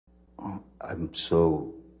I'm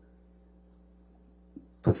so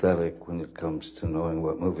pathetic when it comes to knowing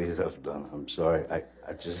what movies I've done. I'm sorry.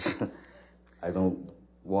 I just, I don't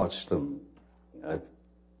watch them. I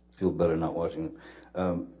feel better not watching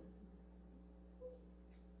them.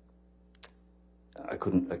 I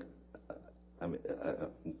couldn't, I mean,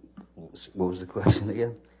 what was the question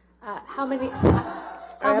again? How many?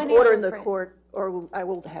 I have order in the court, or I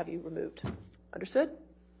will have you removed. Understood?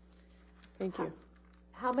 Thank you.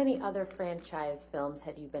 How many other franchise films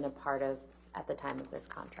had you been a part of at the time of this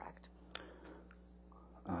contract?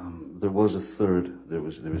 There was a third. There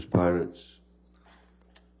was Pirates.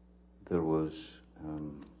 There was,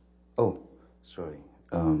 oh, sorry,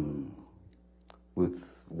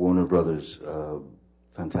 with Warner Brothers,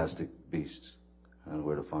 Fantastic Beasts and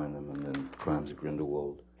Where to Find Them, and then Crimes of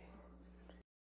Grindelwald.